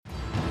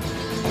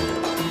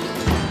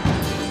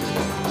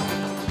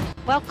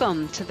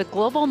Welcome to the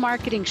Global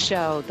Marketing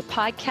Show, the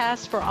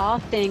podcast for all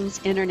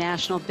things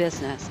international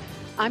business.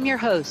 I'm your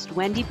host,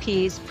 Wendy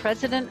Pease,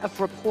 president of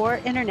Rapport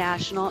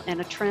International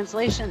and a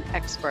translation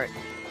expert.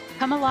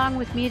 Come along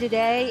with me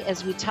today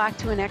as we talk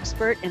to an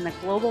expert in the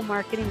global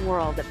marketing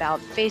world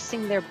about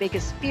facing their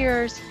biggest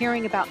fears,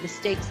 hearing about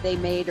mistakes they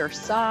made or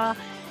saw,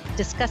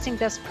 discussing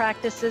best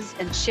practices,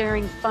 and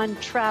sharing fun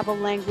travel,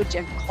 language,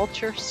 and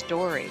culture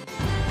stories.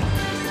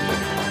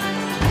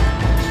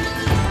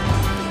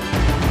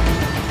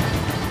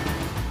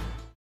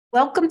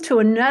 Welcome to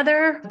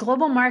another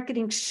Global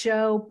Marketing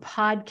Show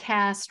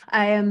podcast.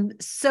 I am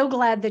so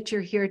glad that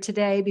you're here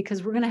today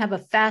because we're going to have a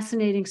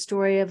fascinating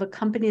story of a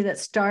company that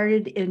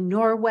started in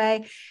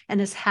Norway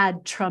and has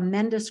had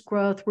tremendous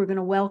growth. We're going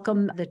to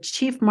welcome the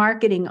Chief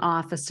Marketing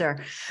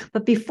Officer.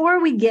 But before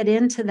we get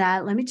into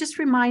that, let me just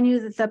remind you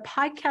that the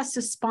podcast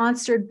is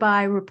sponsored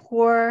by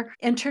Rapport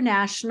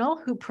International,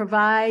 who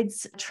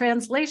provides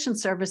translation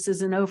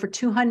services in over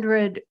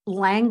 200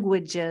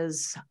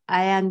 languages.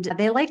 And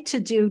they like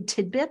to do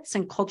tidbits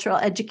and cultural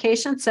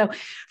education. So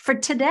for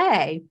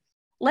today,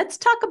 let's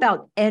talk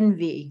about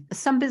envy.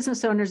 Some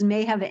business owners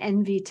may have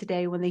envy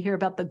today when they hear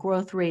about the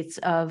growth rates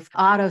of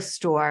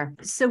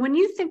AutoStore. So when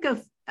you think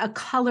of a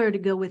color to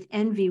go with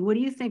envy, what do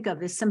you think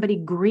of? Is somebody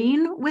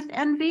green with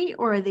envy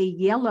or are they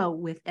yellow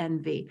with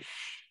envy?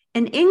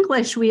 In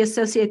English, we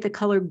associate the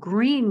color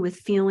green with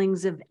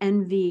feelings of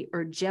envy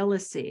or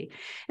jealousy.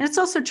 And it's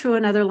also true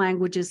in other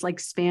languages like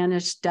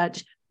Spanish,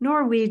 Dutch,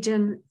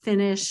 Norwegian,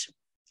 Finnish,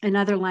 and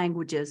other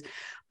languages.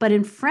 But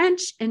in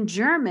French and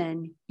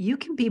German, you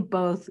can be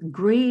both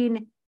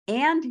green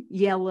and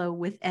yellow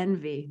with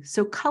envy.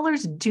 So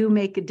colors do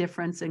make a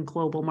difference in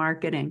global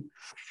marketing.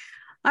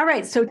 All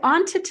right, so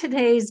on to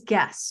today's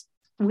guest.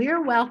 We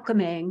are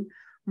welcoming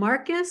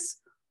Marcus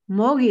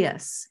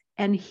Mogius,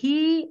 and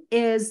he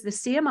is the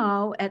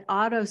CMO at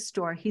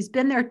AutoStore. He's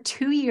been there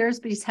 2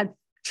 years, but he's had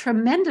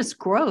tremendous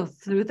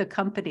growth through the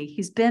company.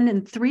 He's been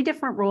in 3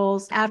 different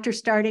roles after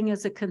starting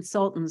as a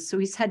consultant. So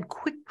he's had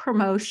quick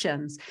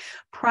promotions.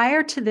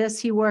 Prior to this,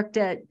 he worked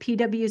at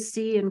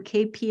PwC and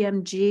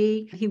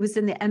KPMG. He was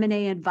in the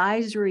M&A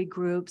advisory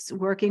groups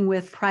working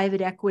with private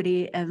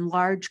equity and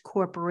large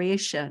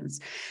corporations.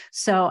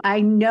 So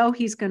I know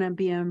he's going to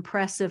be an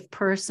impressive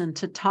person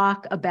to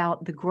talk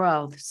about the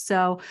growth.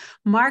 So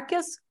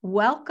Marcus,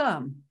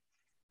 welcome.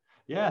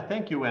 Yeah,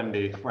 thank you,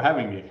 Wendy, for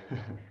having me.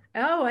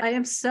 Oh, I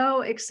am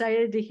so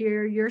excited to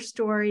hear your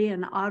story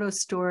and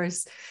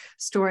AutoStore's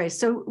story.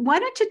 So why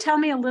don't you tell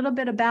me a little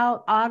bit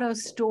about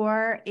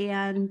AutoStore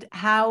and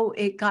how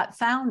it got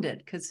founded?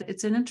 Because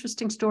it's an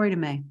interesting story to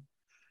me.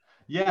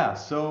 Yeah,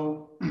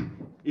 so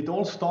it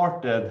all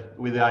started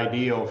with the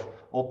idea of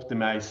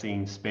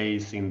optimizing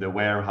space in the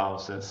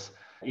warehouses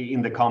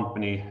in the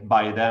company.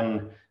 By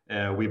then,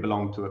 we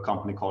belonged to a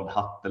company called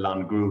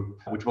Hatteland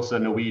Group, which was a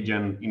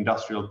Norwegian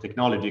industrial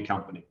technology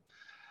company.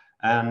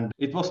 And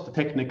it was the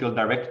technical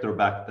director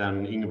back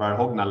then, Ingvar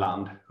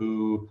Hognaland,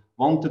 who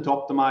wanted to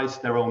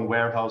optimize their own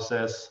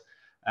warehouses.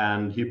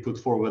 And he put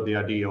forward the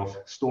idea of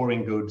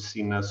storing goods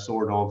in a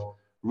sort of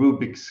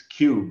Rubik's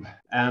Cube.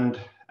 And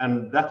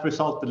that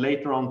resulted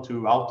later on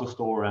to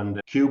AutoStore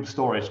and cube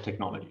storage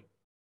technology.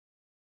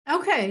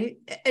 Okay.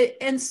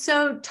 And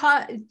so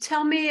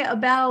tell me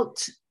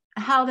about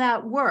how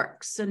that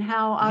works and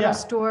how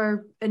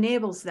AutoStore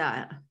enables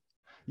that.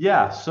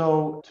 Yeah,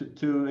 so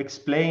to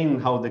explain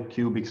how the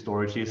cubic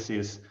storage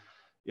is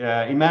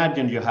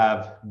imagine you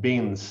have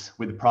bins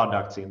with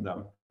products in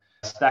them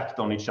stacked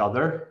on each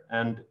other,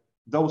 and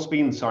those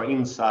bins are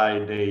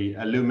inside a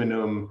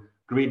aluminum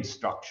grid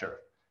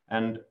structure.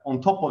 And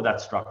on top of that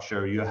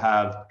structure, you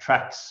have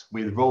tracks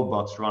with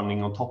robots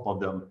running on top of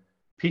them,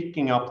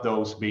 picking up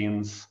those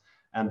bins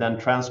and then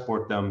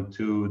transport them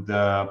to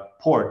the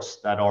ports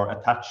that are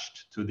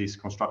attached to this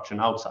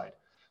construction outside,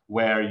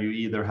 where you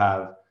either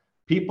have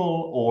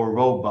people or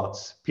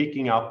robots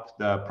picking up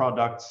the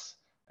products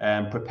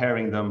and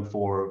preparing them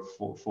for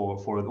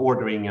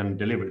ordering and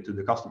delivery to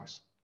the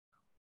customers.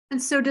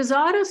 And so does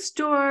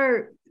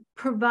AutoStore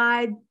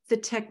provide the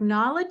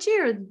technology,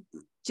 or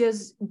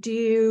just do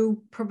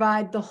you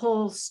provide the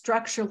whole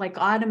structure, like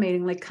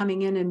automating, like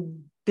coming in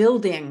and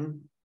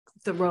building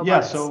the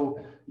robots?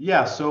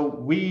 So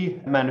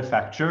we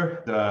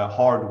manufacture the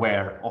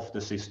hardware of the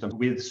system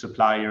with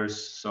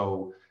suppliers,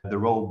 so the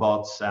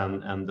robots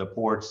and the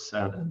ports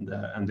and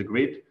the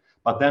grid.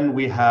 But then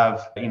we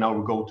have, in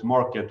our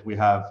go-to-market, we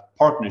have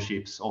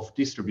partnerships of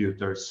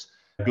distributors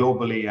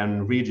globally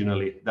and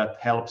regionally that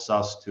helps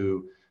us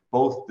to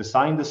both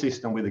design the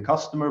system with the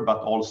customer, but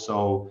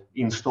also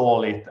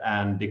install it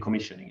and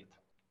decommissioning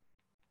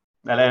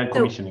it.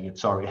 Commissioning it,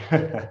 sorry.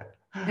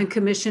 And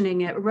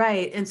commissioning it,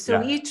 right. And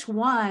so each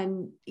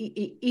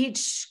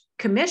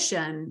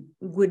commission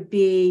would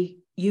be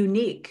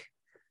unique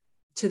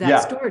to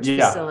that storage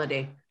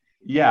facility.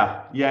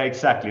 Yeah,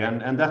 exactly.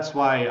 And that's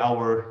why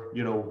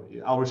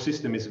our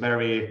system is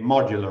very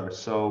modular.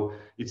 So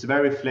it's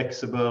very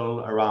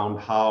flexible around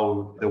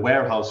how the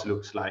warehouse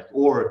looks like,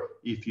 or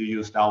if you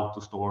use the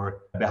AutoStore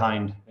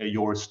behind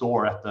your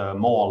store at the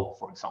mall,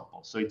 for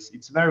example. So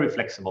it's very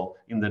flexible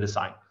in the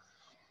design.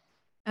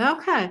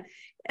 Okay.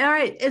 All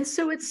right. And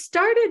so it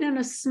started in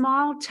a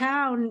small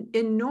town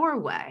in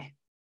Norway.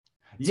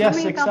 Tell Yes,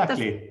 me about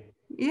exactly.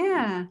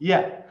 yeah.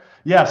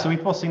 Yeah. So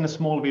it was in a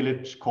small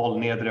village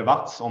called Nedre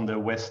Vats on the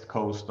west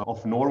coast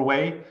of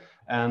Norway.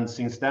 And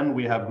since then,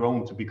 we have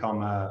grown to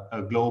become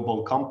a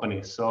global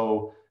company.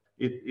 So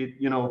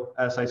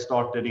as I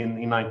started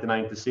in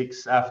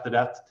 1996, after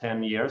that,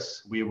 10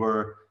 years,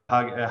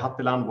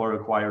 Hatteland were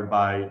acquired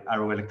by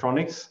Arrow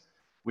Electronics,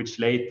 which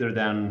later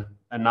then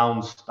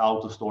announced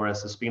AutoStore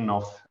as a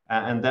spin-off.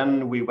 And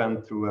then we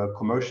went through a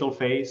commercial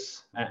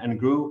phase and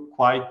grew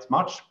quite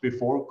much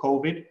before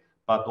COVID,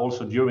 but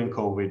also during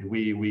COVID,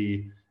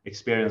 we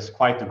experienced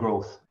quite a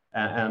growth.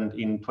 And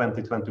in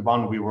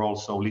 2021, we were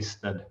also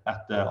listed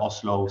at the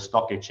Oslo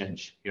Stock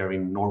Exchange here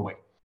in Norway.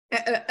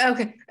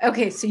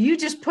 Okay. So you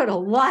just put a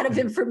lot of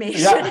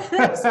information Yeah. in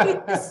those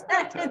few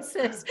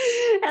sentences,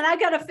 and I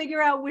got to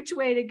figure out which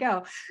way to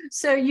go.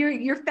 So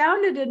you're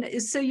founded in.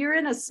 So you're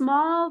in a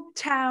small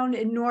town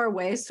in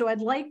Norway. So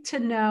I'd like to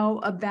know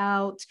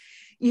about,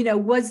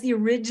 was the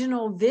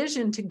original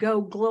vision to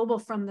go global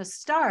from the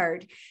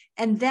start,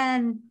 and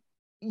then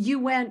you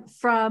went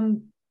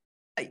from,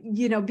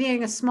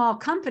 being a small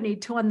company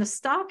to on the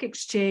stock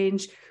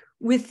exchange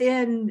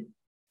within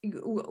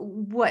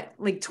what,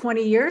 like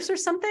 20 years or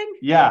something?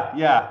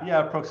 Yeah,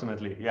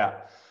 approximately. Yeah.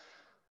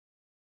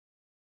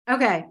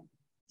 Okay.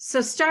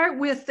 So start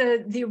with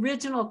the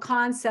original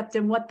concept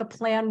and what the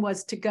plan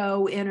was to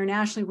go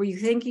internationally. Were you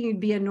thinking you'd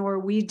be a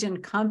Norwegian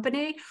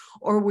company,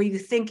 or were you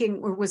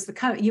thinking, or was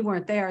you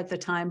weren't there at the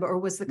time, but or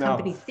was the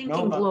company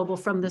thinking global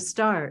from the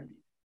start?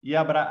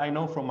 Yeah, but I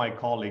know from my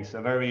colleagues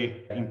a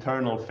very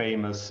internal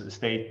famous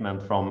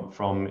statement from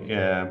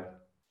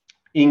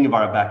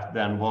Ingvar back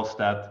then was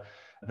that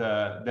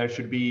there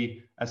should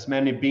be as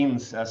many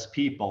bins as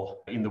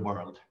people in the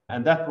world.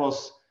 And that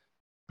was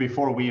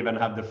before we even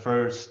had the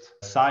first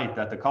site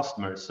at the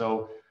customer.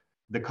 So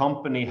the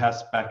company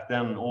has back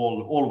then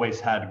always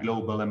had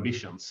global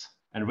ambitions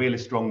and really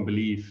strong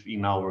belief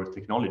in our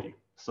technology.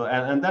 So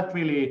and that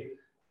really,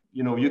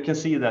 you can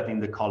see that in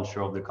the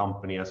culture of the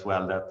company as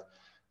well, that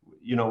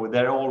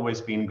there always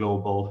been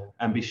global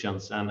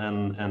ambitions, and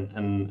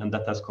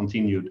that has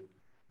continued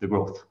the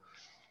growth.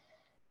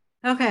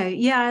 Okay.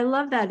 Yeah, I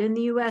love that. In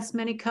the US,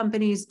 many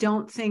companies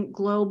don't think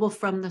global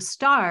from the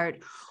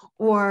start,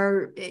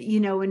 or,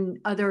 in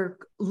other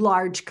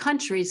large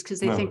countries, because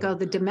they think, oh,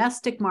 the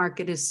domestic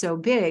market is so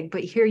big.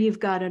 But here you've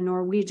got a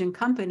Norwegian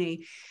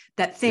company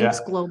that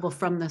thinks global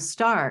from the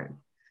start.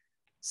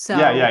 So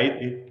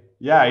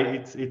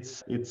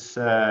it's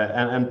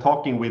and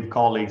talking with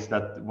colleagues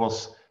that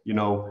was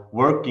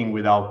working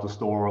with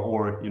AutoStore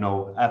or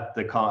at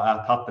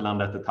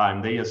Hatteland at the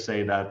time, they just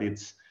say that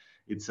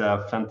it's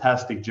a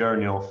fantastic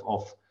journey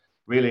of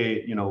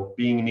really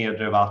being near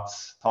the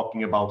Vats,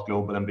 talking about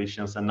global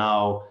ambitions, and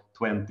now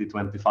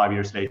 25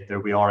 years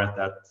later we are at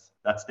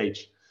that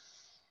stage.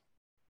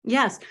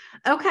 Yes.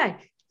 Okay.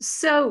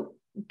 So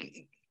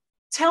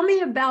tell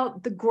me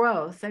about the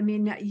growth. I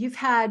mean, you've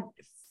had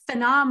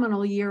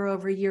phenomenal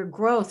year-over-year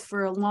growth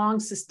for a long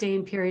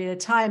sustained period of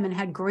time and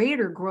had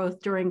greater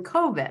growth during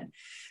COVID.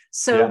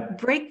 So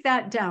break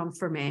that down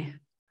for me.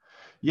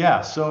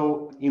 Yeah,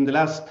 so in the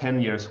last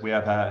 10 years, we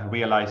have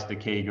realized a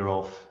CAGR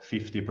of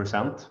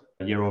 50%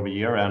 year over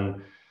year.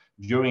 And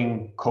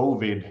during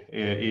COVID,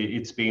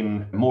 it's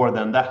been more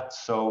than that.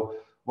 So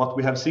what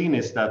we have seen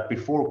is that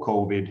before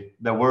COVID,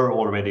 there were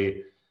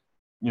already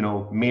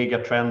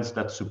mega trends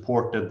that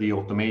supported the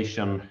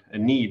automation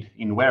need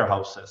in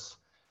warehouses.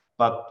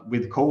 But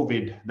with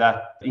COVID,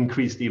 that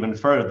increased even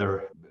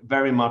further,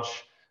 very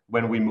much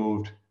when we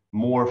moved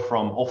more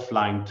from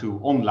offline to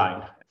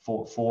online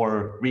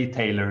for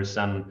retailers,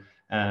 and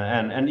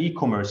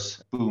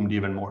e-commerce boomed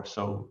even more.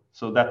 So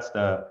that's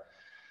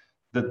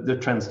the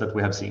trends that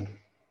we have seen.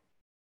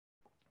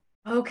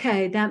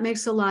 Okay, that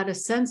makes a lot of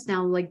sense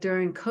now. Like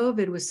during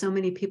COVID, with so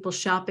many people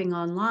shopping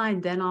online,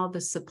 then all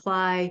the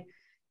supply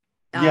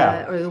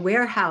or the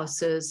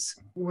warehouses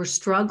were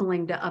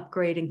struggling to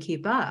upgrade and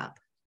keep up.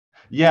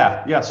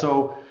 Yeah.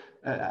 So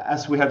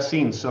as we have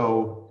seen,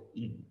 so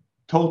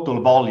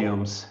total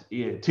volumes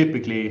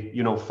typically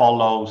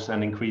follows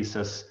and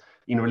increases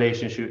in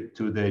relationship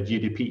to the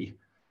GDP.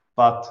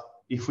 But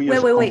if we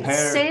just wait,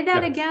 say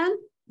that again.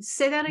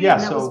 Say that again.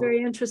 That was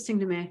very interesting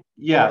to me.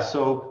 Yeah,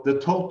 so the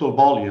total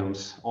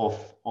volumes of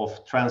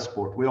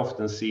transport we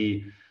often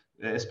see,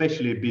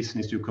 especially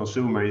business to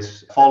consumer,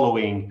 is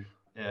following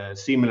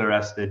similar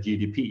as the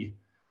GDP.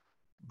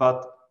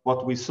 But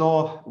what we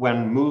saw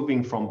when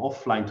moving from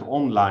offline to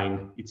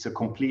online, it's a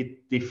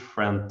complete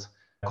different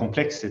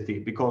complexity,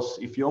 because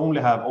if you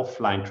only have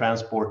offline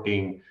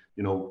transporting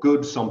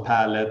goods on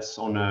pallets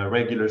on a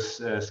regular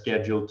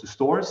schedule to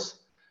stores,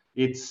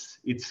 it's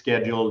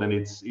scheduled and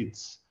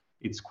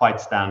it's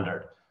quite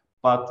standard.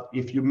 But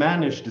if you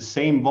manage the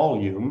same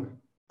volume,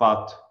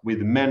 but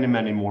with many,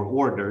 many more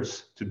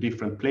orders to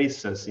different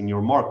places in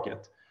your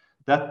market,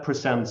 that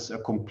presents a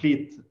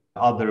complete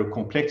other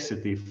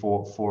complexity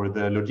for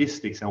the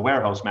logistics and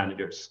warehouse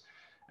managers.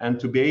 And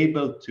to be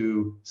able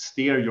to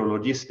steer your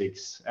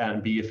logistics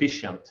and be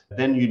efficient,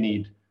 then you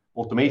need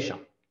automation.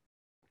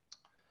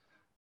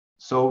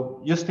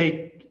 So just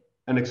take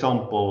an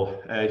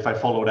example. If I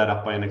follow that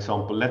up by an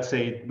example, let's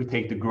say we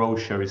take the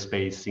grocery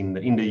space in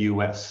the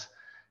US.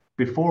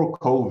 Before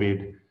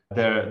COVID,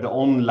 the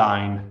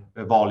online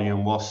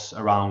volume was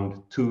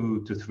around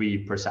 2 to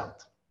 3%.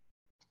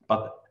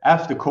 But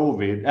after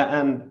COVID,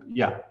 and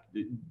yeah,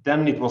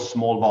 then it was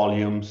small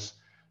volumes.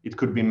 It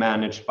could be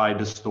managed by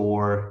the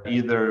store,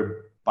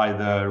 either by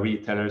the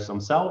retailers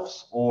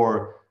themselves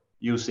or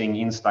using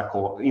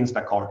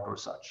Instacart or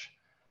such.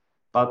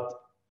 But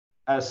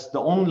as the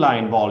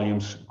online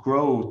volumes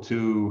grow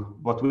to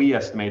what we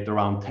estimate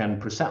around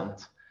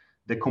 10%,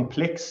 the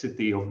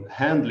complexity of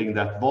handling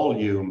that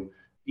volume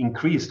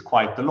increased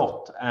quite a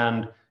lot.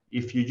 And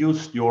if you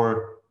used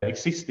your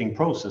existing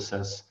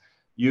processes,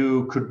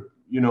 you could,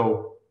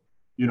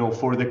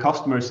 for the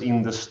customers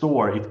in the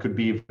store, it could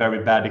be a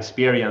very bad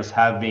experience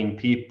having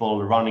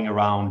people running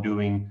around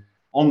doing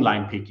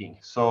online picking.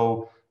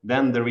 So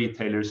then the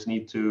retailers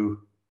need to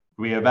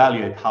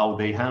reevaluate how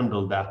they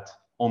handle that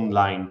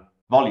online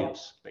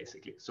volumes,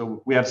 basically.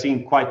 So we have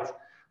seen quite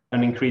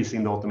an increase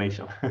in the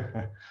automation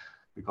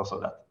because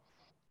of that.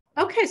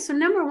 Okay, so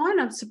number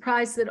one, I'm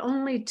surprised that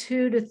only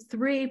 2 to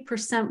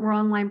 3% were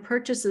online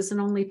purchases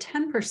and only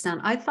 10%.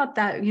 I thought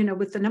that,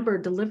 with the number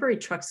of delivery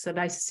trucks that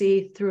I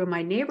see through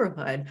my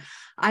neighborhood,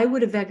 I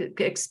would have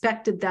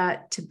expected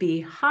that to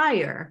be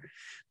higher.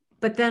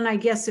 But then I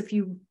guess if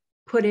you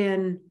put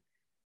in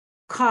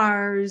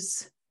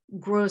cars,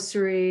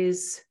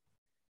 groceries,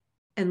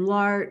 and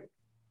large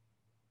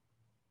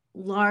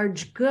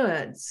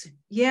goods.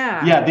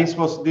 Yeah, this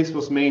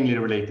was mainly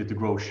related to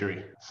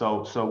grocery.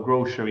 So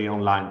grocery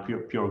online,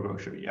 pure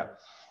grocery, yeah.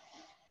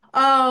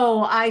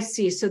 Oh, I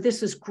see. So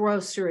this was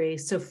grocery.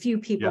 So few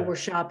people were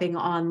shopping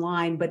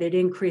online, but it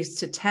increased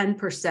to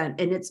 10%,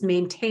 and it's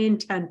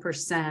maintained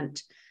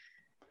 10%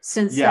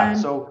 since then.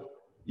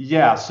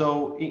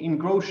 So in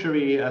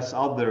grocery, as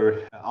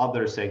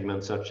other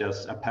segments such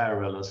as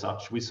apparel and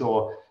such, we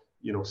saw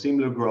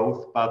similar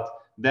growth, but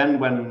then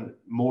when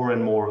more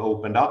and more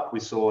opened up, we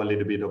saw a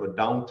little bit of a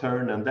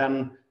downturn, and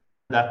then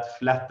that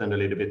flattened a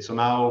little bit. So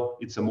now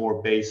it's a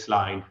more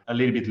baseline, a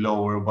little bit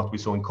lower what we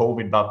saw in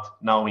COVID, but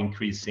now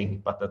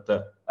increasing, but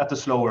at a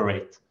slower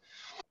rate.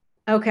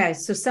 Okay,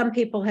 so some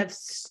people have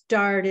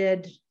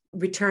started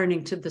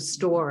returning to the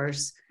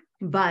stores,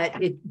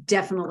 but it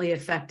definitely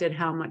affected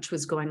how much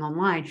was going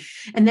online.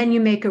 And then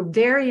you make a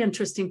very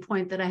interesting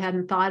point that I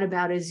hadn't thought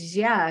about is,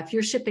 if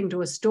you're shipping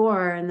to a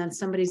store and then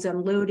somebody's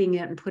unloading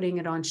it and putting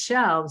it on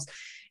shelves,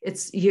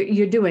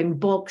 you're doing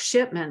bulk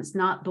shipments,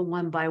 not the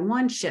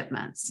one-by-one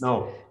shipments.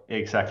 No,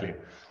 exactly.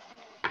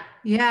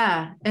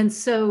 Yeah. And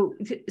so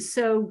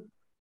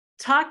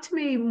talk to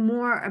me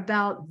more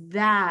about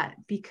that,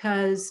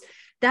 because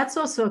that's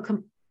also a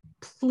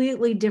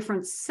completely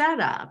different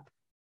setup.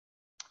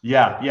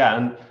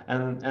 Yeah,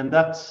 and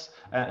that's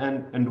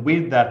and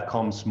with that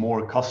comes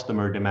more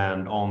customer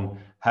demand on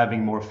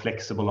having more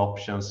flexible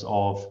options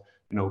of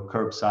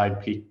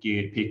curbside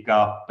pick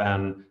up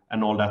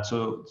and all that.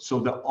 So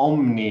the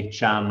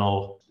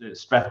omni-channel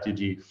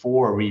strategy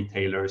for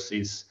retailers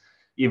is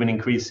even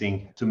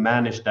increasing to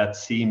manage that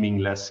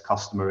seamless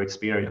customer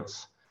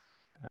experience.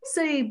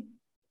 Say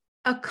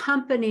a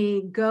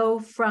company go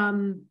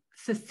from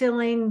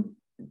fulfilling,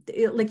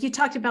 like you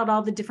talked about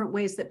all the different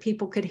ways that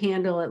people could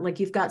handle it. Like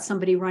you've got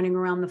somebody running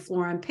around the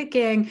floor and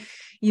picking,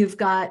 you've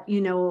got,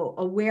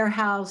 a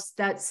warehouse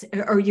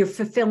or you're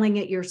fulfilling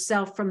it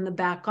yourself from the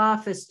back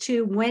office,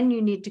 to when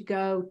you need to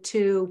go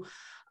to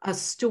a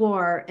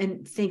store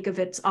and think of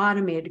it's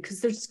automated,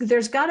 because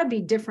there's got to be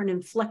different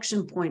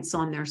inflection points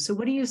on there. So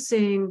what are you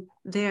seeing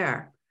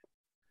there?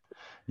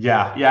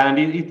 Yeah, and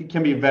it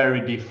can be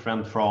very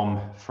different from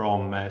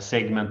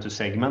segment to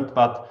segment,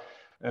 but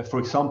for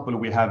example,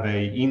 we have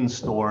a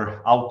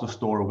in-store auto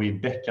store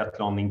with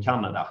Decathlon in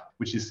Canada,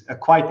 which is a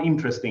quite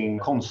interesting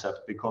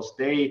concept because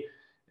they,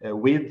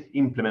 with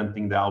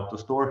implementing the auto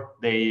store,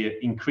 they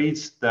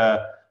increased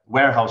the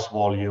warehouse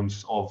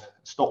volumes of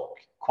stock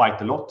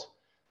quite a lot.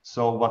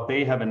 So what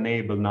they have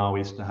enabled now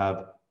is to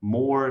have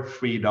more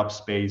freed up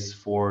space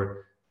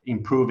for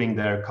improving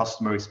their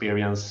customer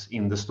experience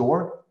in the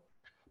store,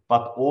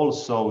 but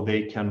also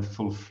they can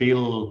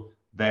fulfill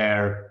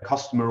their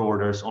customer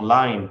orders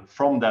online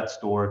from that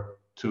store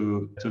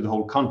to the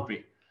whole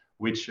country,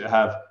 which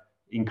have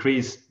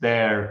increased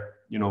their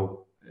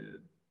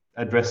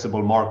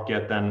addressable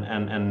market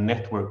and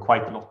network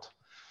quite a lot.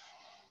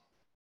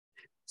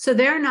 So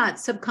they're not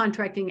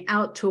subcontracting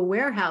out to a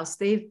warehouse.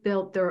 They've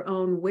built their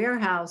own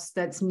warehouse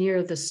that's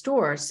near the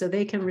store, so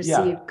they can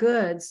receive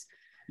goods,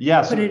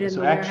 put it in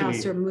the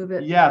warehouse or move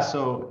it.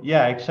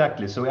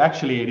 Exactly. So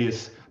actually it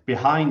is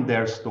behind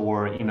their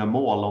store in a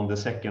mall on the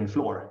second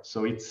floor.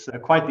 So it's a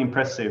quite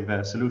impressive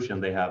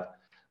solution they have.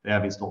 they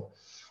have installed.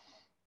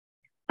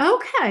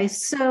 Okay,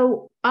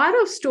 so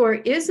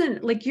AutoStore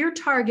isn't like your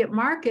target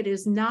market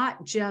is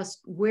not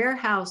just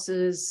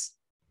warehouses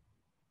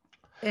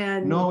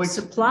and No,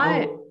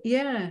 supply. no,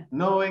 Yeah.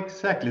 no,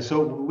 exactly.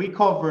 So we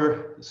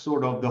cover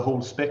sort of the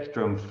whole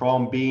spectrum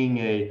from being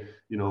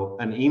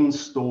an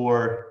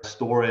in-store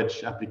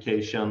storage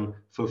application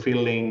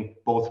fulfilling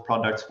both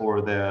products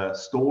for the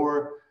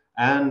store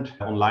and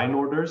online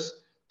orders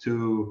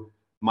to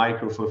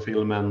micro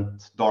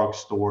fulfillment, dark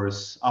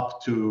stores,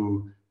 up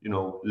to,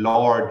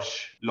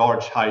 large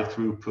high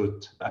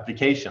throughput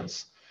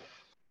applications.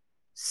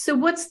 So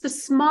what's the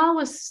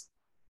smallest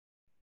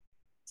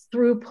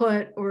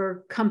throughput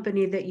or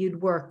company that you'd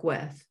work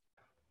with?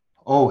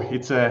 Oh,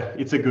 it's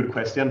a good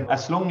question.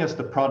 As long as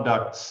the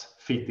products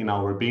fit in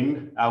our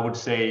bin, I would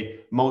say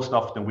most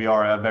often we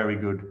are a very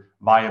good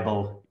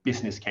viable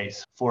business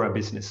case for a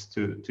business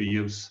to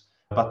use.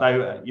 But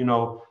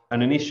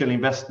an initial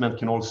investment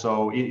can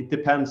also, it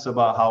depends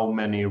about how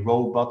many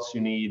robots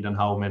you need and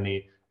how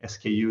many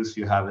SKUs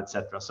you have,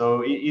 etc.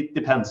 So it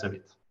depends a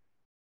bit.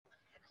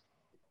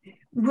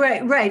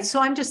 Right. So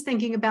I'm just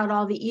thinking about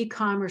all the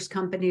e-commerce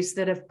companies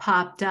that have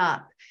popped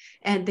up,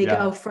 and they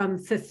go from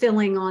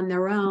fulfilling on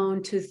their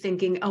own to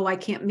thinking, oh, I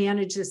can't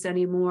manage this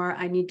anymore.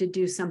 I need to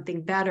do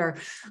something better.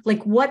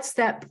 Like, what's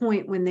that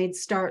point when they'd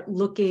start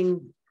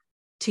looking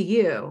to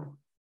you?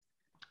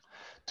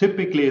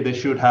 Typically, they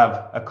should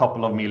have a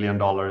couple of $1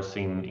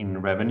 million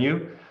in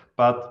revenue,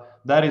 but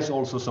that is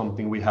also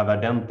something we have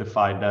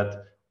identified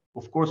that,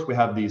 of course, we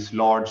have these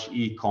large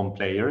e-com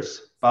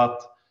players, but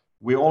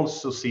we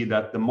also see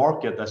that the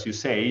market, as you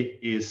say,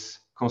 is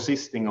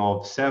consisting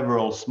of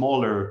several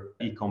smaller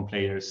e-com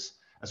players,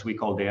 as we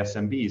call the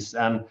SMBs.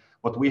 And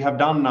what we have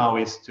done now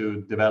is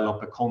to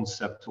develop a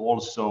concept to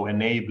also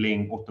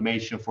enabling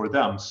automation for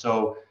them.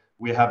 So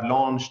we have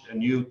launched a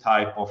new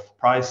type of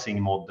pricing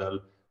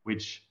model,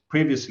 which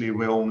previously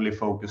we only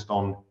focused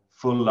on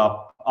full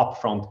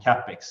upfront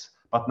capex,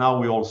 but now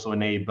we also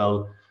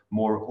enable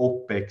more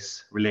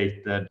OpEx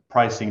related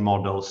pricing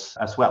models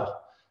as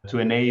well, to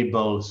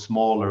enable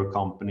smaller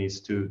companies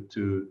to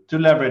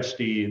leverage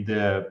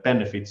the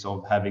benefits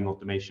of having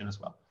automation as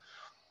well.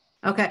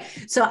 Okay,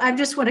 so I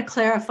just want to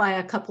clarify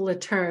a couple of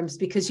terms,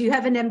 because you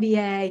have an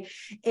MBA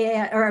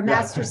or a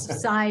Master's of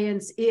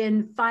Science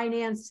in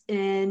finance,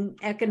 in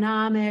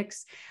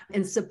economics,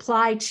 and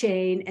supply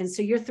chain. And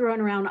so you're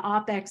throwing around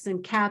OpEx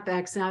and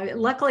CapEx. Now,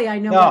 luckily, I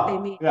know what they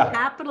mean.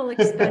 Capital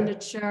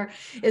expenditure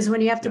is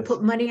when you have to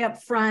put money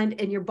up front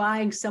and you're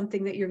buying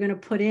something that you're going to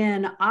put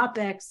in.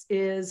 OpEx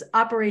is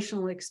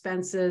operational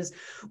expenses,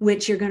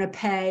 which you're going to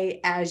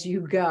pay as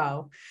you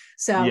go.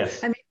 So, I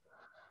mean,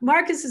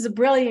 Marcus is a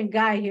brilliant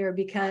guy here,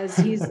 because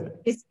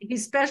he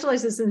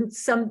specializes in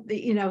some,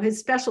 his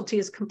specialty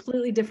is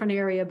completely different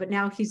area, but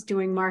now he's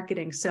doing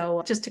marketing.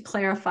 So just to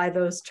clarify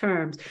those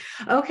terms.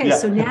 Okay,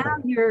 so now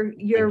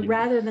you're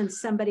rather than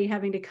somebody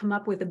having to come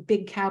up with a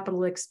big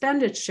capital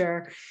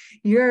expenditure,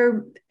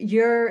 you're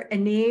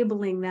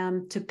enabling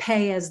them to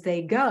pay as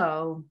they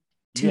go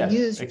to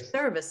use your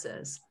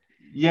services.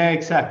 Yeah,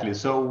 exactly.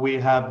 So we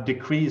have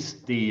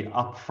decreased the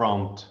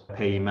upfront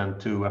payment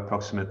to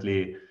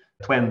approximately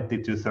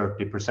 20 to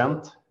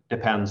 30%,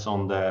 depends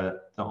on the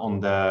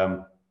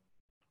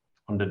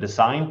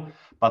design,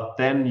 but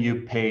then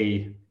you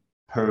pay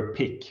per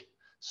pick.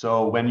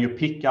 So when you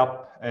pick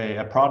up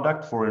a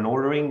product for an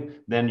ordering,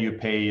 then you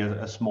pay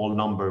a small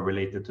number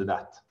related to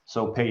that.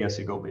 So pay as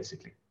you go,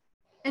 basically.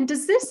 And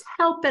does this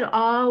help at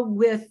all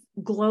with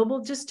global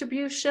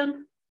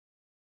distribution?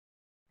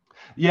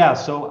 Yeah,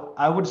 so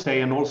I would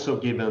say, and also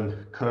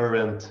given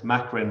current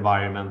macro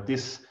environment,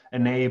 this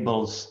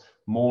enables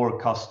more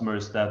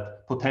customers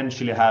that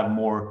potentially have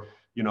more,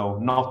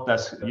 not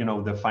as,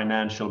 the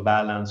financial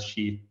balance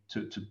sheet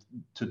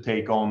to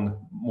take on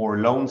more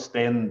loans,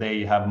 then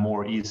they have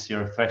more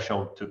easier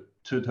threshold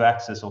to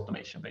access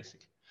automation,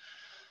 basically.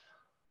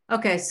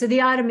 Okay, so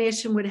the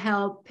automation would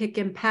help pick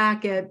and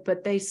pack it,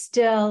 but they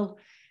still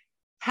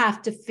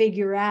have to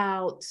figure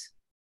out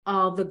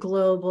all the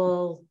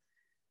global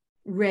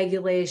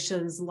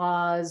regulations,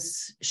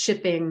 laws,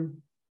 shipping,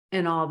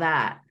 and all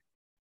that.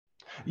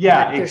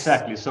 Yeah,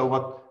 exactly. So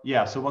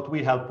what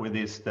we help with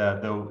is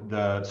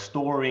the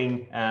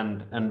storing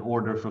and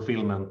order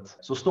fulfillment.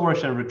 So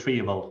storage and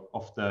retrieval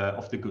of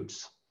the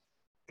goods.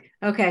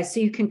 Okay, so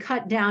you can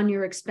cut down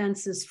your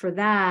expenses for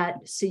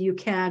that, so you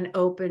can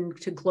open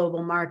to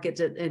global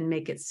markets and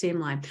make it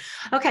streamlined.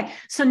 Okay,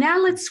 so now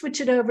let's switch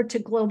it over to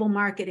global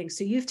marketing.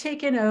 So you've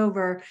taken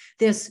over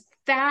this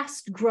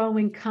fast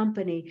growing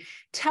company.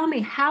 Tell me,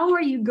 how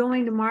are you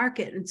going to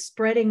market and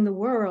spreading the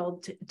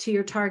world to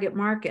your target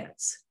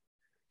markets?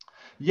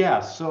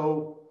 Yeah,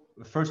 so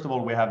first of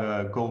all, we have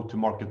a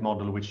go-to-market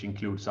model, which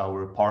includes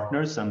our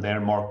partners and their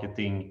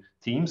marketing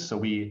teams. So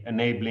we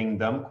enabling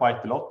them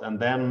quite a lot. And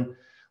then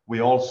we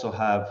also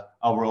have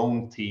our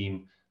own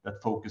team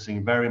that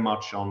focusing very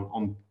much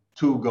on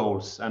two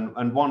goals.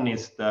 And one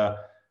is the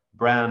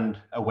brand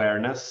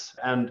awareness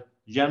and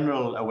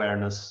general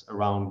awareness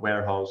around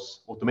warehouse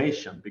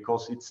automation,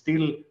 because it's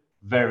still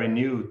very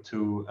new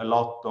to a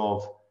lot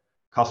of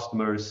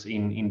customers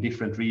in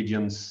different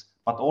regions,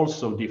 but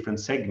also different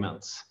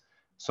segments.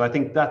 So I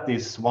think that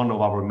is one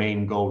of our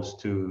main goals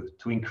to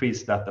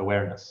increase that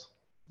awareness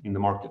in the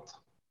market.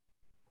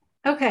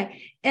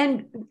 Okay.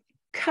 And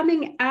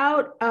coming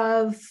out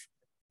of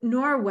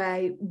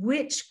Norway,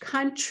 which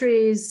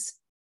countries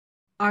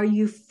are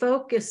you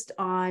focused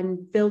on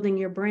building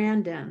your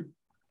brand in?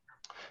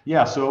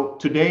 Yeah, so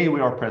today we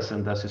are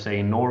present, as you say,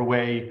 in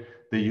Norway,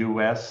 the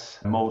US,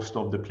 most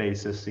of the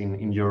places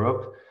in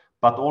Europe,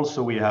 but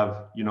also we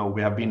have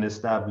been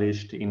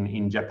established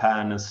in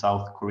Japan and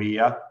South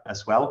Korea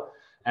as well.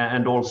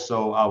 And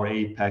also our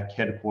APAC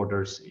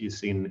headquarters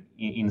is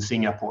in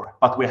Singapore,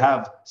 but we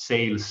have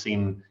sales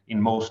in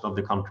most of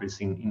the countries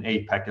in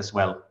APAC as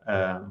well.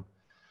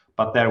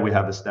 But there we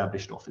have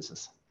established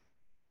offices.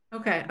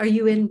 Okay. Are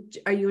you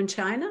in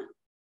China?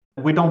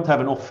 We don't have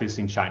an office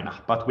in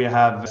China, but we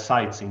have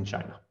sites in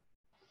China.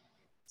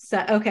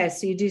 So, okay.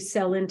 So you do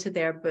sell into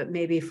there, but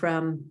maybe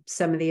from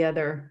some of the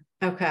other.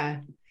 Okay.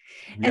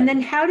 Yeah. And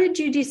then how did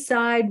you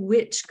decide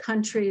which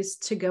countries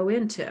to go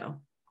into?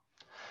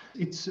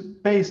 It's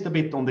based a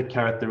bit on the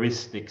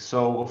characteristics.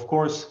 So of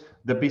course,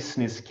 the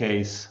business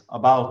case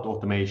about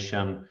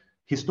automation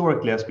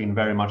historically has been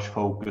very much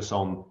focused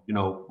on,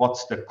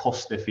 what's the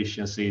cost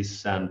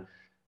efficiencies and,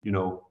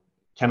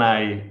 can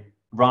I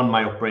run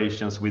my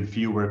operations with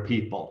fewer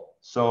people?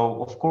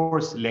 So of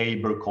course,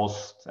 labor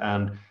cost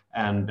and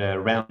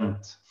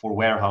rent for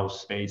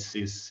warehouse space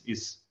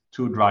is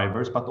two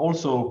drivers, but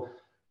also,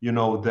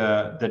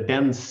 the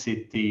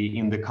density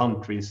in the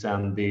countries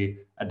and the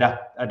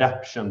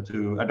adoption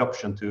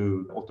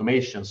to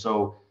automation.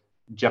 So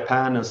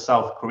Japan and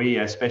South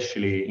Korea,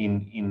 especially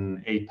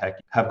in APAC,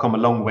 have come a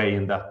long way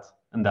in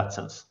that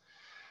sense.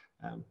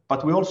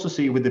 But we also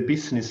see with the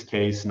business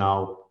case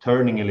now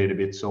turning a little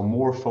bit, so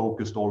more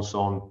focused also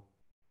on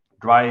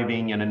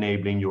driving and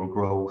enabling your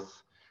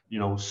growth,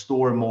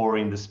 store more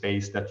in the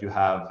space that you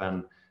have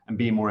and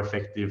be more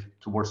effective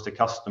towards the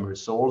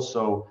customers. So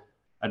also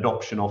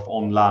adoption of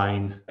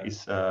online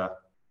is an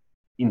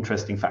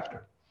interesting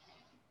factor.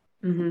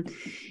 Mm-hmm.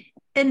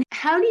 And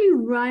how do you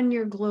run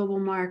your global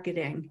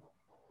marketing?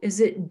 Is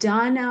it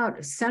done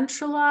out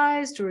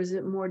centralized or is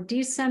it more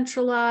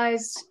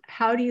decentralized?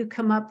 How do you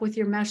come up with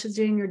your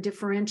messaging or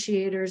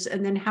differentiators?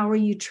 And then how are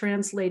you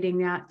translating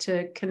that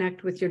to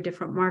connect with your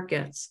different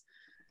markets?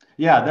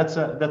 Yeah, that's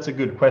a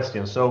good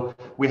question. So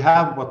we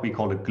have what we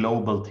call a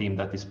global team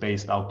that is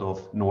based out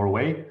of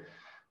Norway,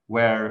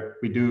 where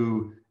we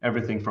do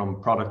everything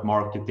from product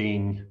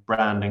marketing,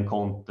 brand and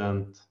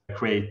content,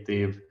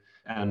 creative,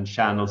 and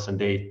channels and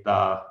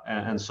data,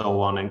 and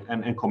so on,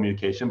 and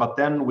communication. But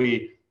then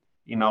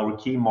in our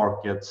key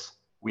markets,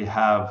 we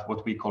have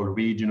what we call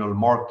regional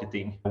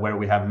marketing, where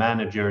we have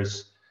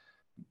managers,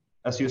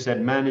 as you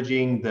said,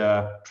 managing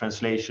the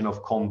translation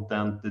of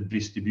content, the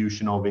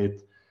distribution of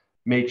it,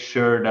 make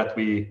sure that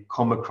we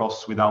come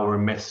across with our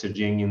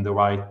messaging in the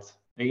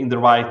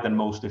right and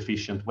most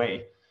efficient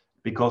way.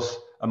 Because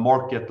a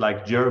market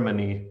like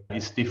Germany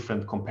is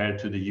different compared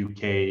to the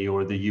UK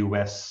or the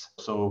US.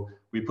 So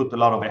we put a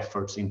lot of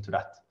efforts into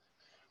that.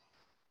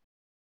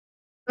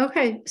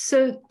 Okay,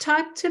 so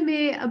talk to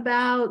me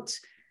about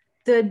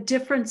the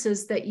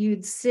differences that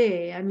you'd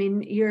see. I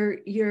mean,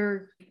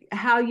 you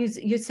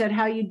said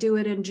how you do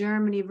it in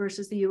Germany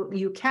versus the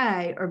UK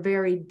are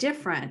very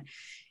different.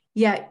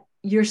 Yet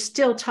you're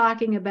still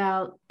talking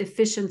about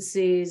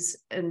efficiencies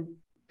and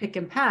pick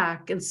and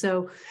pack. And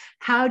so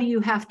how do you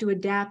have to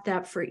adapt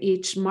that for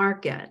each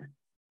market?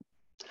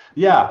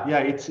 Yeah,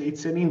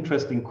 it's an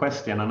interesting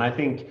question, and I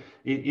think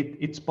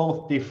it's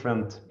both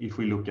different if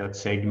we look at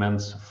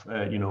segments.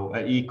 An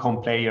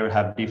e-com player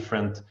have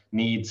different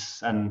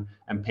needs and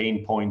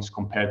pain points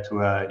compared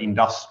to an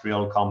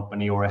industrial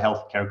company or a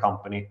healthcare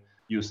company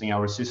using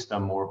our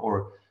system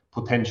or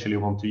potentially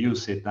want to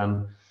use it.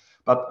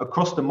 But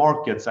across the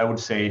markets, I would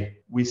say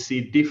we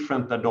see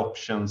different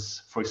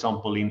adoptions, for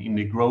example, in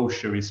the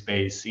grocery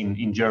space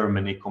in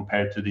Germany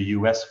compared to the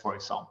US, for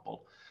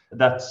example.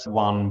 That's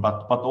one,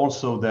 but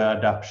also the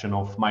adoption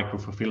of micro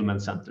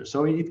fulfillment centers.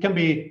 So it can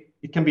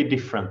be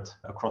different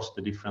across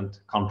the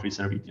different countries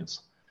and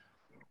regions.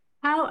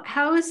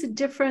 How is it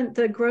different,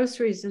 the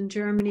groceries in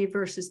Germany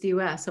versus the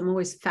US? I'm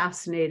always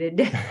fascinated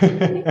to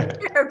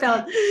hear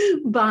about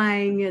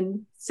buying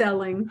and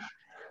selling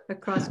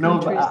across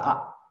countries.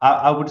 No,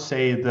 I would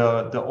say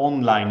the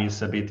online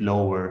is a bit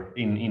lower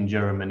in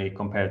Germany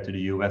compared to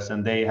the US,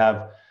 and they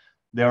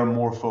are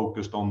more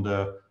focused on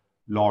the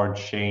large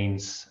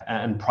chains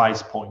and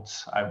price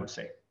points, I would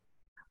say.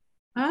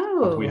 Oh,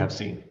 what we have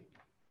seen.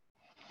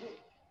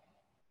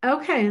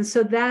 Okay, and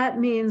so that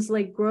means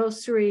like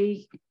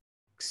grocery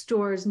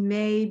stores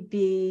may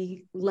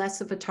be less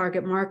of a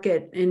target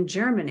market in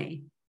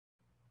Germany.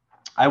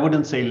 I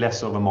wouldn't say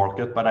less of a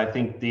market, but I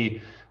think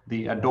the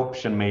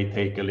adoption may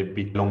take a little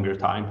bit longer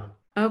time.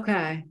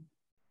 Okay.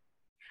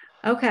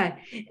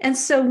 And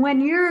so when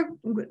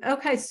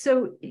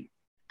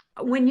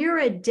you're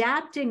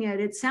adapting it,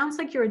 it sounds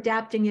like you're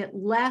adapting it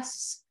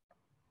less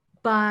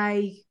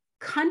by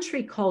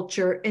country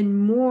culture and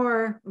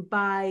more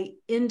by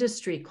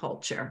industry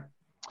culture.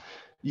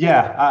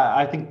 Yeah,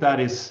 I think that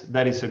is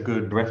a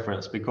good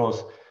reference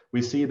because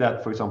we see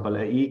that, for example,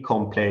 an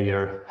e-com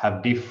player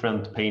have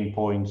different pain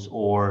points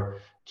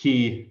or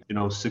key,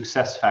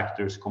 success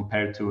factors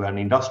compared to an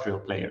industrial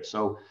player.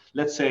 So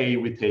let's say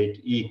we take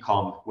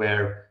e-com,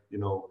 where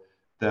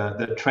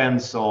the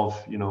trends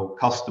of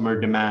customer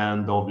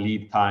demand, of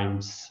lead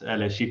times,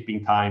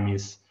 shipping time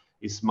is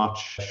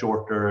much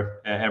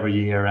shorter every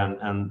year,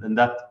 and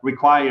that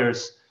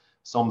requires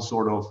some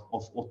sort of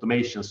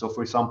automation. So,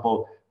 for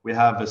example, we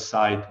have a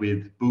site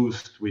with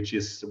Boost, which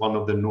is one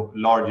of the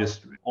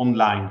largest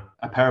online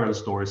apparel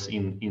stores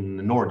in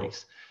the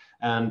Nordics.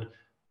 And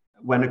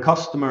when a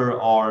customer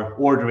are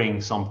ordering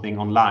something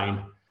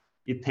online,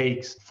 it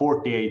takes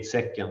 48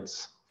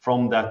 seconds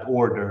from that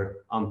order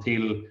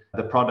until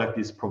the product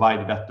is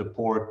provided at the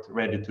port,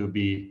 ready to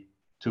be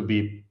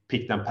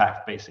picked and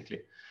packed,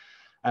 basically.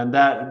 And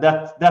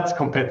that's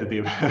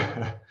competitive.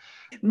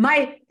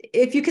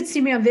 If you could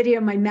see me on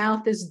video, my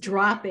mouth is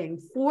dropping.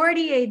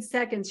 48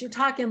 seconds. You're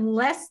talking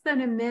less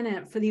than a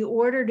minute for the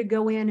order to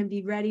go in and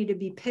be ready to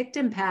be picked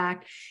and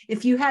packed.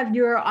 If you have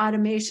your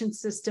automation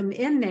system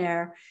in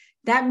there,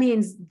 that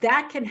means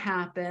that can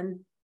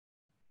happen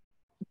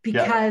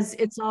because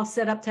it's all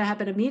set up to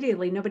happen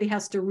immediately. Nobody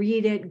has to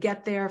read it,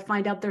 get there,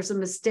 find out there's a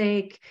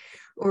mistake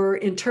or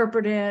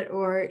interpret it,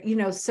 or,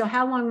 so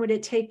how long would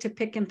it take to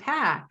pick and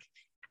pack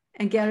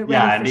and get it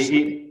ready for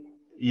shipping?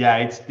 Yeah,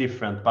 it's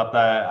different, but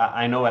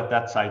I know at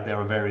that site they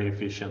are very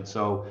efficient,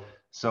 so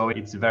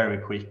it's very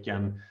quick.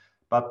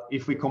 But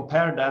if we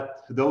compare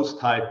those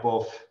type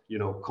of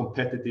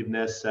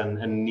competitiveness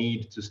and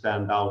need to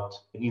stand out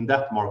in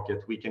that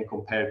market, we can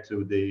compare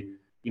to the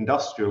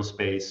industrial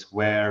space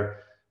where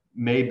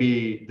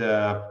maybe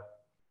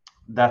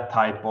that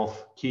type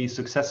of key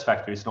success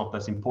factor is not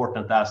as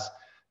important as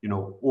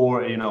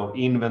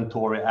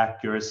inventory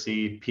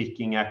accuracy,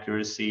 picking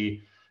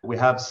accuracy. We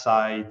have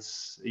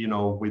sites,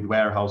 with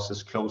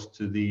warehouses close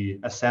to the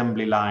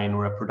assembly line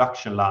or a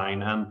production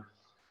line, and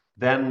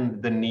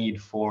then the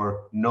need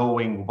for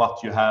knowing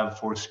what you have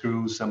for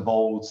screws and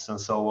bolts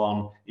and so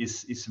on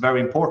is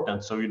very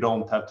important, so you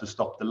don't have to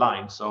stop the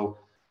line. So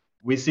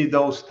we see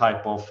those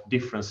type of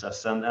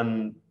differences,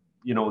 and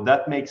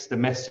that makes the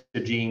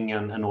messaging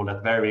and all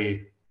that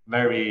very,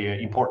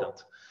 very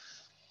important.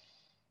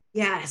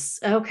 Yes.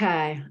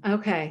 Okay.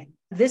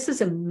 This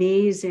is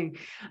amazing.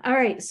 All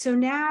right. So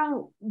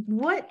now,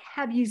 what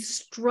have you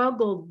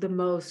struggled the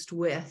most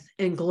with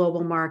in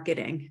global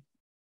marketing?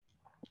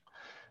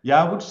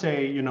 Yeah, I would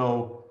say,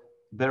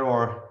 there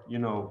are,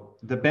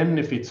 the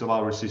benefits of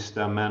our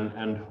system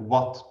and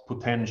what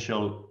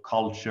potential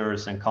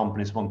cultures and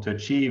companies want to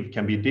achieve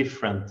can be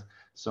different.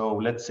 So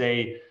let's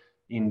say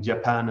in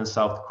Japan and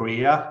South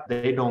Korea,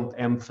 they don't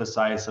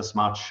emphasize as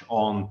much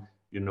on,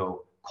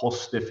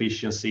 cost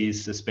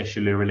efficiencies,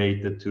 especially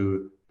related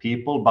to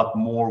people, but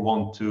more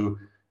want to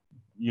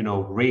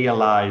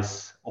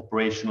realize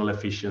operational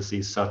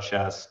efficiencies such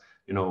as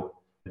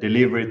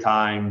delivery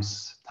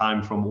times,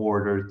 time from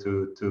order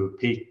to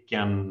pick,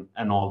 and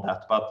all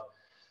that. But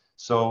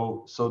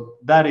so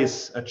that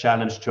is a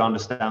challenge to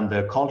understand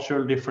the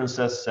cultural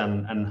differences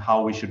and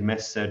how we should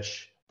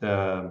message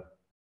the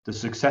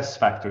success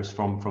factors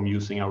from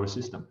using our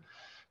system.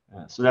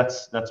 So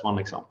that's one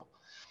example.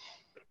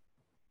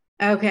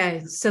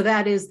 Okay, so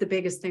that is the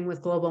biggest thing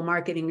with global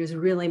marketing, is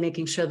really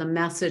making sure the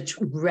message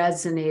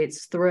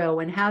resonates through.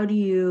 And how do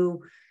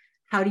you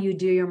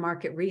do your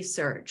market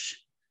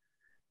research?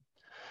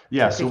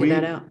 Yeah, so we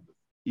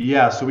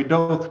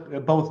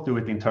don't both do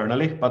it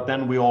internally, but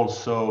then we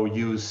also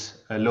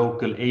use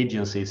local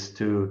agencies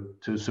to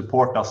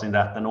support us in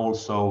that, and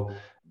also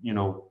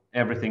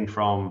everything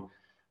from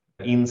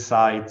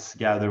insights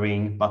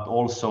gathering, but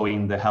also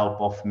in the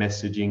help of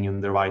messaging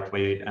in the right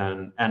way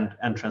and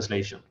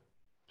translation.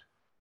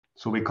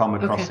 So we come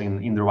across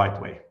in the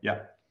right way. Yeah.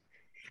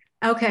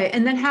 Okay.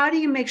 And then how do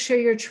you make sure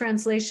your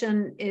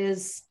translation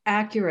is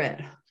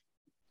accurate?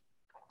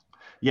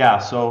 Yeah.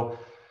 So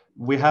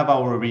we have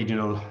our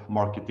regional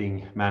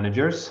marketing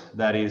managers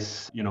that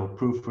is,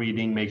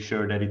 proofreading, make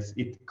sure that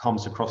it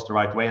comes across the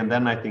right way. And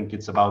then I think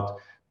it's about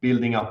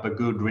building up a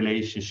good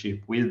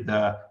relationship with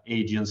the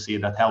agency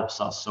that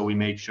helps us. So we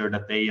make sure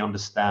that they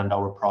understand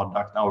our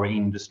product, our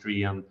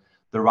industry, and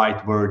the right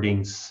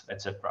wordings,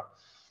 etc.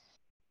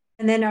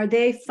 And then are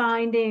they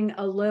finding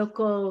a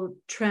local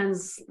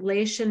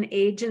translation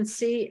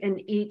agency in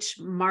each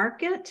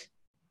market?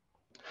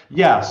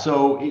 Yeah,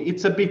 so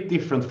it's a bit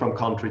different from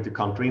country to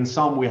country. In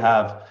some we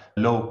have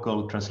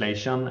local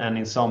translation, and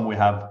in some we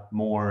have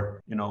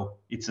more,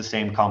 it's the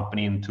same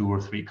company in 2 or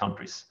 3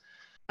 countries.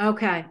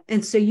 Okay.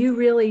 And so you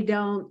really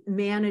don't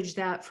manage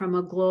that from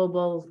a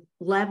global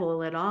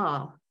level at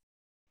all?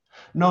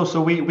 No,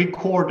 so we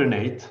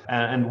coordinate,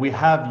 and we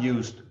have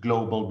used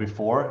global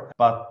before,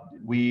 but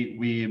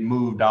we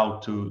moved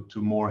out to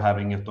more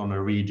having it on a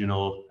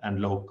regional and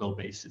local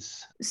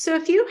basis. So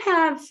if you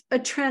have a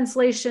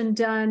translation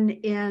done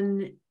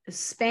in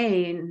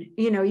Spain,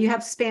 you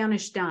have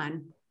Spanish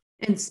done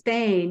in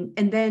Spain,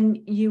 and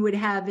then you would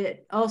have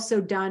it also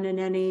done in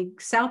any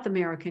South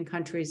American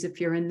countries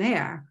if you're in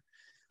there.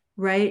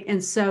 right?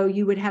 And so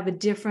you would have a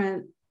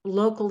different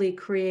locally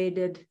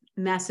created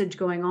message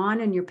going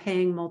on, and you're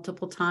paying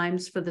multiple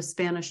times for the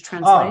Spanish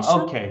translation.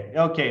 Oh,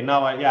 okay. Now,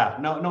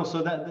 no.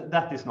 So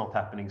that is not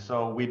happening.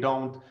 So we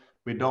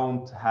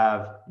don't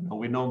have,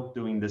 we're not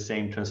doing the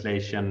same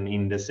translation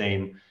in the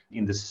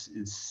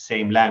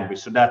same language.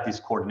 So that is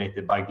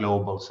coordinated by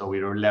global. So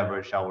we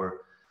leverage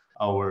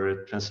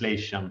our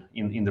translation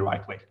in the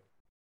right way.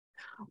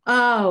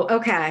 Oh,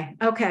 okay.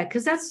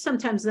 Because that's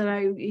sometimes that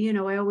I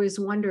always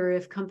wonder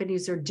if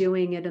companies are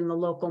doing it in the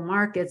local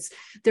markets,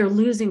 they're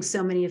losing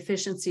so many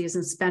efficiencies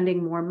and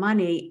spending more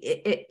money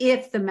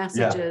if the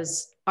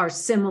messages are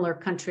similar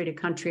country to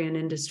country and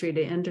industry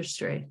to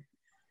industry.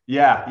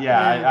 Yeah.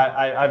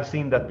 I've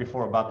seen that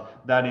before,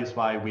 but that is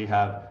why we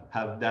have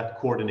that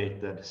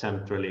coordinated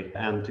centrally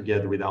and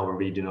together with our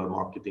regional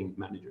marketing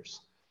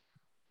managers.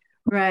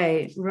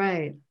 Right.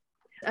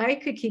 I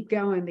could keep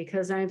going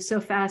because I'm so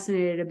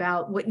fascinated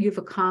about what you've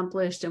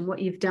accomplished and what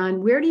you've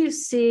done. Where do you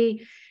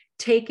see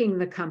taking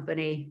the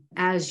company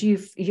as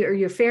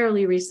you're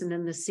fairly recent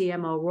in the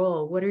CMO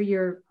role? What are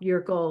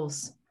your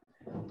goals?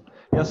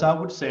 Yes, I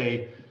would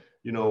say,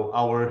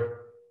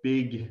 our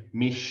big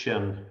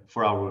mission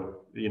for our,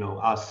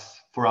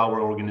 for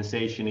our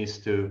organization is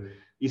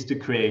to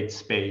create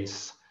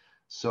space.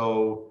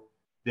 So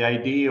the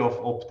idea of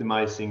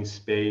optimizing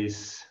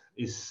space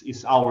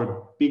is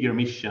our bigger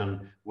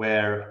mission,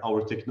 where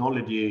our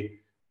technology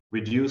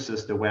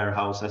reduces the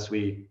warehouse, as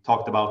we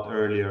talked about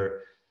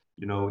earlier.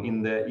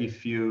 In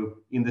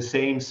the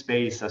same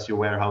space as your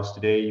warehouse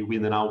today,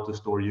 with an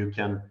AutoStore, you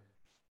can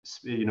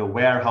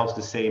warehouse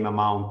the same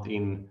amount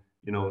in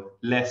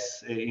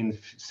less, in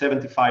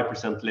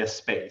 75% less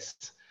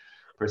space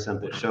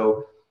percentage.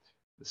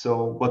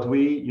 So what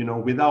we,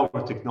 with our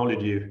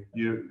technology,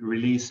 you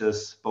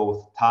releases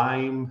both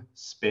time,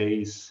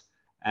 space,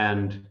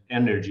 and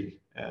energy,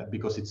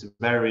 because it's a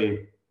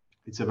very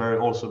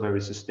also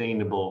very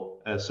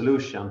sustainable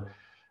solution,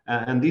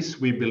 and this,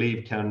 we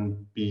believe,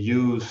 can be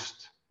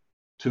used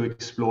to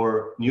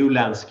explore new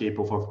landscape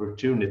of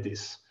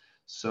opportunities.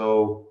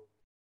 So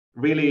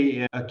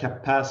really a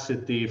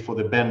capacity for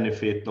the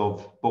benefit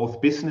of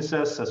both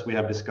businesses, as we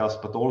have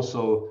discussed, but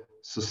also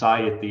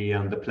society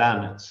and the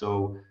planet.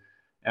 So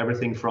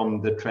everything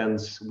from the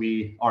trends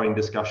we are in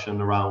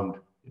discussion around,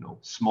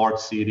 smart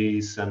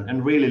cities,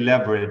 and really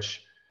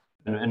leverage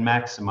and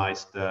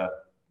maximize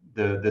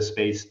the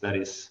space that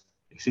is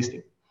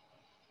existing.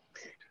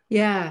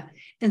 Yeah.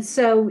 And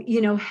so,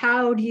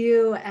 how do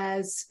you,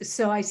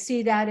 so I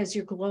see that as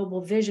your global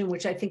vision,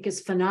 which I think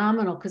is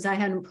phenomenal, because I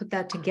hadn't put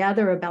that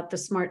together about the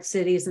smart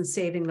cities and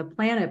saving the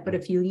planet. But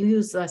if you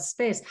use less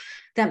space,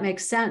 that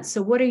makes sense.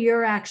 So what are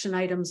your action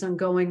items on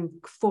going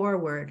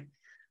forward?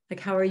 Like,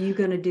 how are you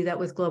going to do that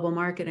with global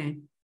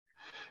marketing?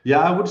 Yeah,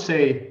 I would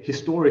say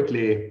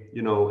historically,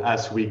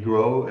 as we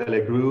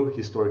grew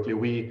historically,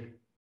 we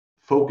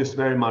focused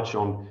very much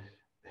on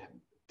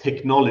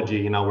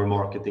technology in our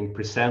marketing,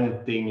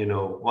 presenting,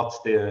 what's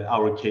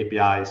our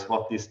KPIs,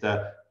 what is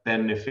the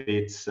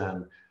benefits,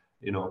 and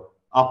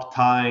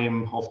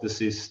uptime of the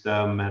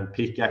system and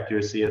peak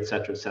accuracy,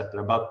 etc.,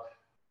 etc. But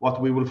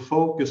what we will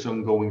focus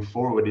on going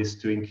forward is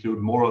to include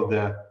more of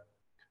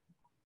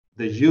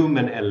the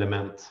human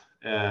element,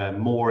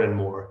 more and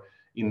more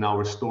in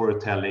our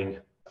storytelling,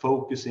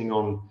 focusing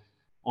on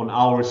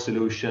our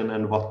solution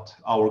and what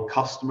our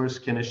customers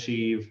can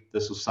achieve,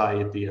 the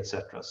society,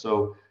 etc.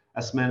 So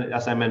as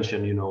I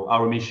mentioned,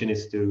 our mission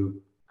is to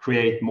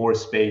create more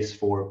space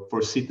for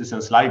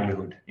citizens'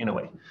 livelihood, in a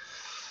way.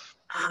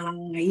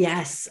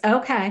 Yes.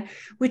 Okay.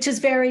 Which is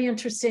very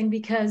interesting,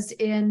 because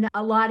in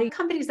a lot of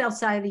companies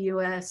outside of the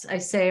US, I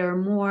say, are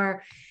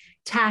more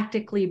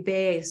tactically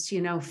based,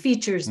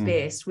 features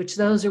based, which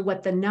those are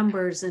what the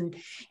numbers, and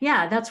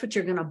that's what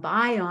you're going to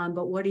buy on.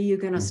 But what are you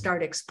going to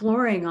start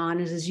exploring on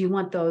is you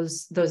want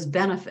those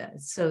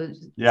benefits.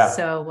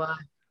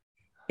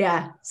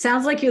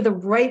 Sounds like you're the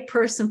right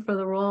person for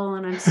the role,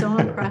 and I'm so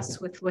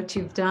impressed with what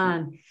you've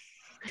done.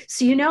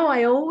 So,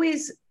 I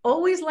always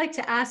like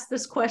to ask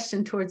this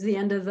question towards the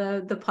end of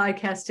the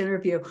podcast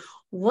interview.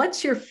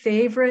 What's your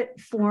favorite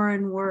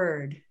foreign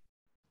word?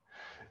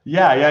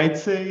 Yeah,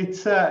 it's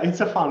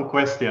a fun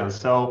question.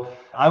 So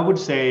I would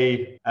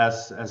say,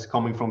 as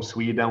coming from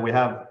Sweden, we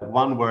have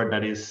one word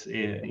that is,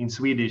 in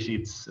Swedish,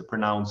 it's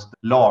pronounced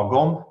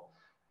lagom,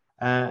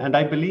 and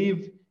I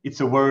believe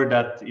it's a word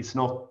that is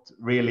not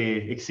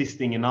really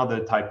existing in other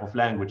type of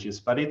languages,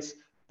 but it's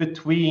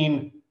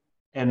between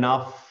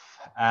enough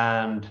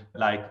and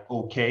like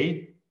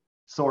okay,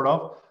 sort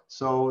of.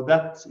 So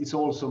that is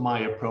also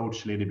my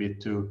approach a little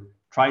bit, to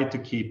try to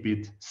keep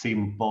it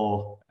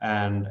simple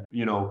and,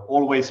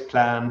 always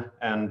plan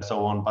and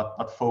so on,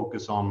 but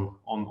focus on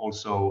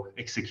also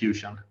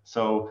execution.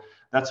 So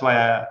that's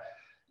why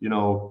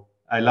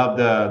I love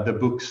the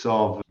books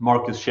of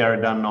Marcus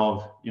Sheridan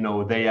of,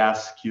 They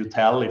Ask, You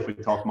Tell, if we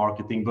talk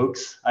marketing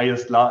books. I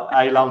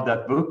love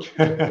that book.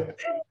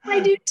 I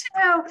do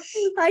too.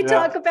 I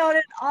talk about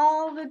it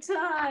all the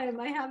time.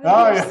 I have it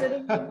here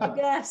sitting on my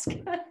desk.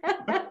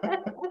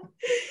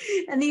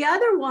 And the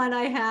other one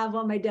I have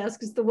on my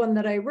desk is the one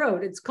that I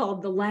wrote. It's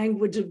called The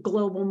Language of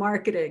Global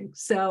Marketing.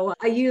 So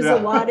I use a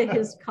lot of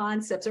his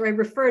concepts, or I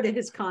refer to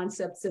his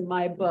concepts in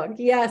my book.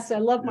 Yes, I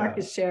love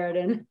Marcus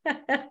Sheridan.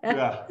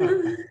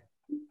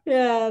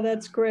 Yeah,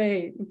 that's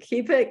great.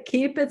 Keep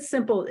it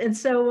simple. And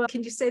so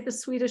can you say the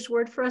Swedish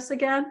word for us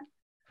again?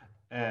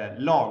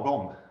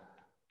 Lagom.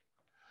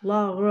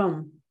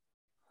 Lagom.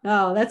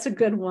 Oh, that's a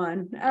good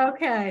one.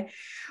 Okay.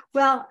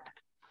 Well,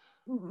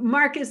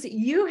 Marcus,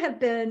 you have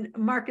been,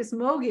 Marcus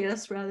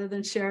Mogius rather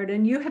than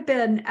Sheridan, you have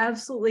been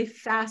absolutely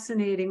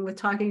fascinating with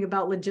talking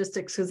about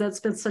logistics, because that's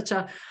been such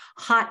a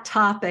hot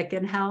topic,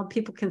 and how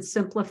people can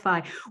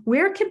simplify.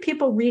 Where can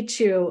people reach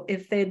you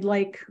if they'd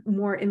like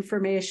more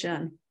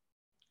information?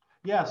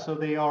 Yeah, so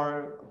they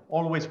are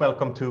always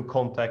welcome to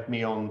contact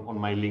me on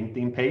my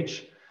LinkedIn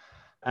page.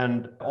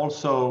 And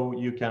also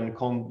you can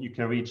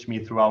reach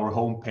me through our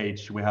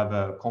homepage. We have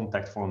a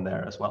contact form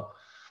there as well.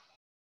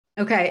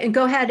 Okay, and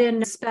go ahead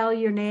and spell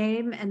your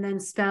name and then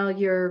spell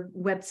your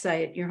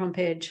website, your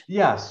homepage.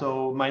 Yeah,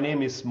 so my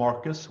name is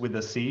Marcus with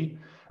a C,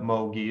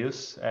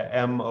 Mogius,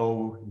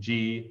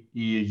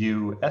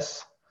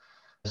 Mogeus.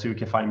 So you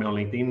can find me on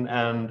LinkedIn,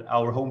 and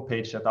our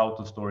homepage at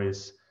AutoStore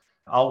is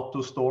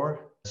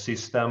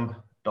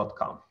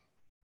autostoresystem.com.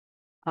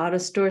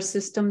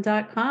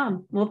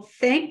 Autostoresystem.com. Well,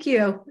 thank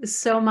you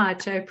so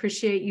much. I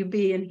appreciate you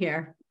being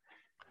here.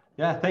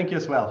 Yeah, thank you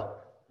as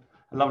well.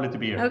 Lovely to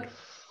be here. Okay.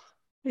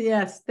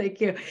 Yes,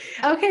 thank you.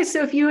 Okay,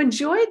 so if you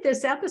enjoyed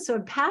this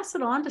episode, pass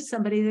it on to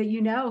somebody that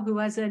you know who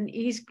has an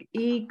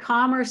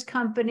e-commerce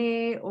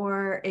company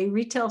or a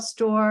retail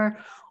store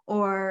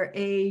or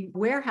a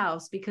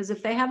warehouse, because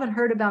if they haven't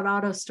heard about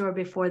AutoStore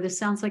before, this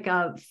sounds like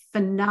a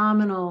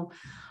phenomenal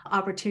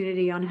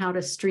opportunity on how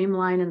to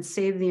streamline and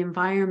save the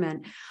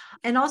environment.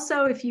 And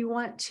also, if you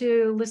want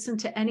to listen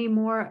to any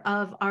more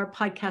of our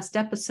podcast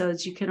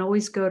episodes, you can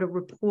always go to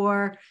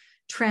Rapport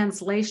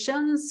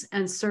Translations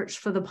and search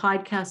for the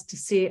podcast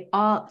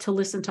to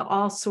listen to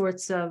all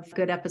sorts of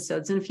good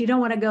episodes. And if you don't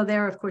want to go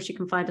there, of course, you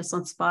can find us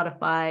on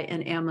Spotify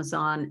and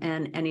Amazon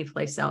and any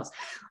place else.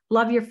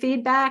 Love your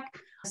feedback.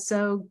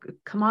 So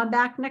come on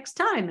back next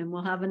time and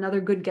we'll have another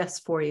good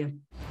guest for you.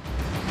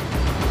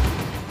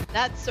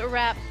 That's a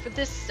wrap for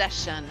this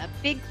session. A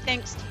big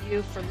thanks to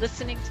you for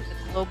listening to the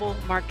Global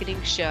Marketing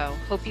Show.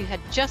 Hope you had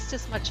just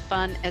as much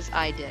fun as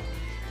I did.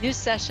 New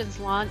sessions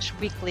launch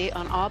weekly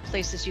on all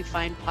places you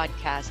find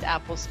podcasts: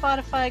 Apple,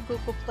 Spotify,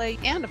 Google Play,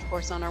 and of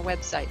course on our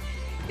website.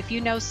 If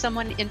you know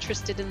someone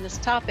interested in this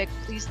topic,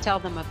 please tell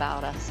them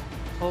about us.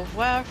 Au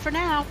revoir for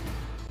now.